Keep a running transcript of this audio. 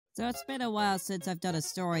So it's been a while since I've done a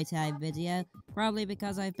storytime video, probably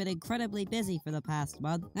because I've been incredibly busy for the past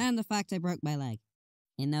month, and the fact I broke my leg.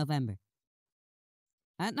 In November.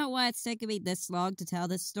 I don't know why it's taken me this long to tell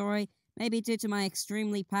this story, maybe due to my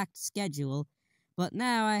extremely packed schedule, but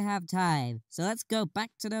now I have time, so let's go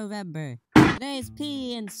back to November. Today's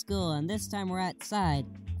PE in school, and this time we're outside.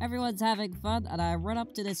 Everyone's having fun, and I run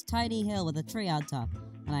up to this tiny hill with a tree on top,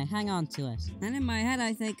 and I hang on to it. And in my head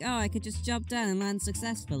I think, oh, I could just jump down and land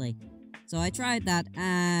successfully. So I tried that,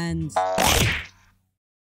 and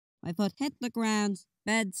my foot hit the ground,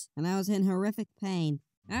 beds, and I was in horrific pain.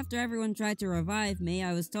 After everyone tried to revive me,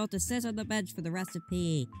 I was told to sit on the bench for the rest of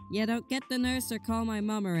PE. Yeah, don't get the nurse or call my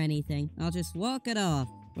mum or anything. I'll just walk it off.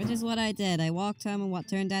 Which is what I did. I walked home in what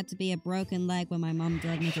turned out to be a broken leg when my mum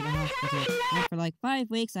drove me to the hospital. And for like 5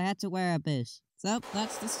 weeks, I had to wear a boot. So,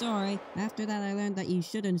 that's the story. After that, I learned that you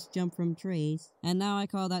shouldn't jump from trees. And now I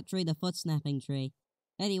call that tree the foot-snapping tree.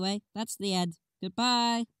 Anyway, that's the end.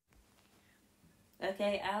 Goodbye!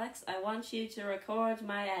 Okay, Alex, I want you to record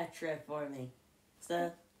my outro for me.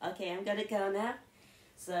 So, okay, I'm gonna go now.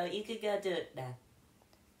 So, you could go do it now.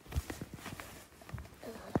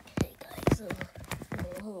 Okay, guys.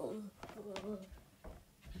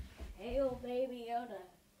 Hail, baby Yoda.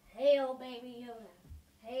 Hail, baby Yoda.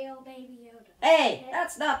 Hail, baby Yoda. Hey,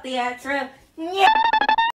 that's not the outro.